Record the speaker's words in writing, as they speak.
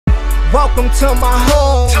welcome to my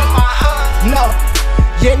hood. No,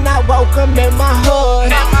 you're not welcome in my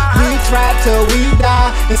hood. We try till we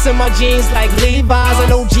die. It's in my jeans like Levi's. I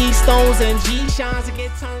know G-Stones and G-Shines to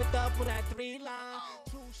get turned up with that 3 line.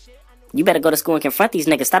 You better go to school and confront these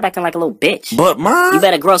niggas. Stop acting like a little bitch. But mom, you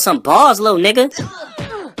better grow some balls, little nigga.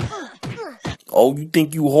 Oh, you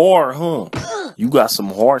think you hard, huh? You got some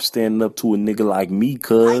heart standing up to a nigga like me,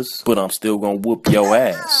 cuz. But I'm still gonna whoop your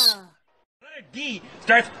ass. Letter D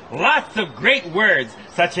starts lots of great words,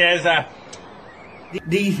 such as,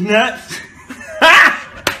 these nuts.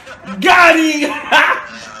 Got him!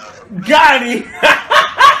 Got him!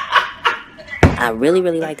 I really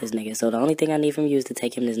like this nigga, so the only thing I need from you is to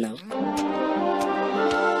take him this note.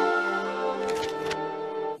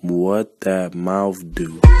 What that mouth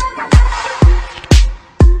do?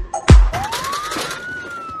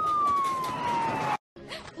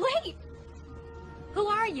 Wait! Who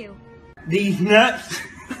are you? These nuts.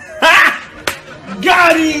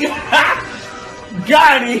 Got him!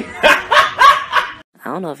 Got him! I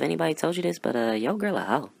don't know if anybody told you this, but yo girl a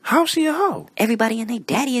hoe. How's she a hoe? Everybody and they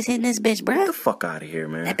daddy is hitting this bitch, bruh. Get the fuck out of here,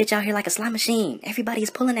 man. That bitch out here like a slot machine. Everybody is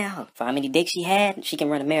pulling that hoe. For how many dicks she had, she can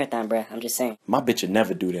run a marathon, bruh. I'm just saying. My bitch would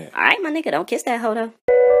never do that. Alright, my nigga, don't kiss that hoe though.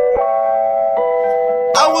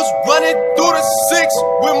 I was running through the 6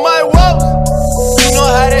 with my woes. You know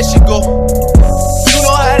how that shit go. You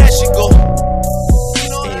know how that shit go. You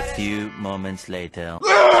know a few moments later.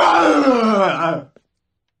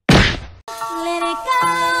 Let it go,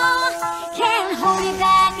 can't hold it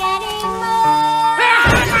back anymore.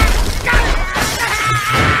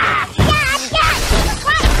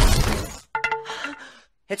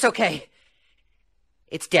 It's okay.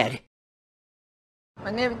 It's dead.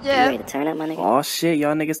 My name is Jeff. You ready to turn up, my nigga? Oh shit,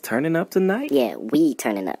 y'all niggas turning up tonight? Yeah, we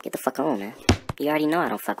turning up. Get the fuck on, man. You already know I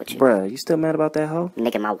don't fuck with you. Bruh, you still mad about that hoe?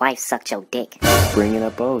 Nigga, my wife sucked your dick. Bringing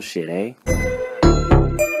up old shit, eh?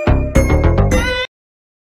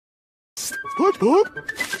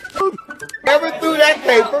 Never threw that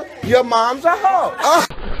paper. Your mom's a hoe. I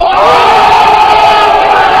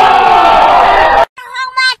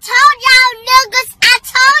told y'all niggas. I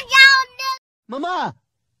told y'all niggas.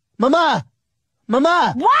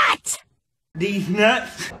 Mama. What? These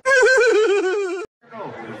nuts.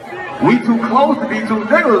 We too close to be two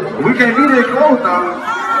niggas. We can't be that close now.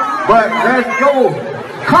 But let's go.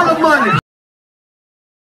 Color money.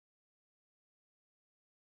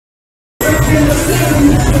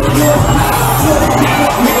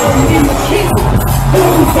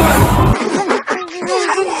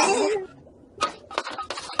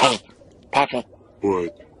 Hey, Patrick.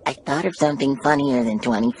 What? I thought of something funnier than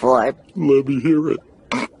 24. Let me hear it.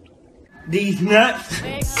 These nuts.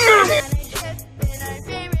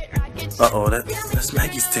 Uh-oh, that's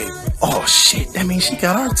Maggie's tape. Oh shit, that means she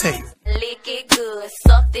got our tape. Lick it good,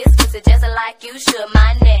 suck this pussy just like you should.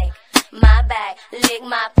 My neck, my back, lick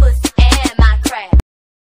my pussy and my crack.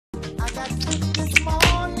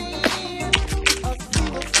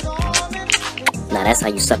 Now that's how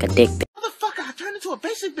you suck a dick. Motherfucker, I turned into a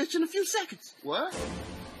basic bitch in a few seconds. What?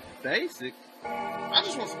 Basic? I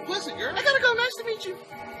just want some pussy, girl. I gotta go. Nice to meet you.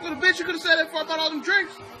 Little bitch, you could've said that before I bought all them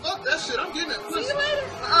drinks. Fuck that shit, I'm getting that pussy. See you later.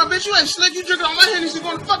 Bitch, you ain't slick. You drinking on my hand, you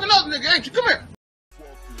going to fucking other nigga, ain't you? Come here.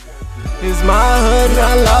 It's my hood and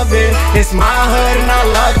I love it. It's my hood and I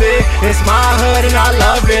love it. It's my hood and I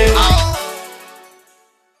love it.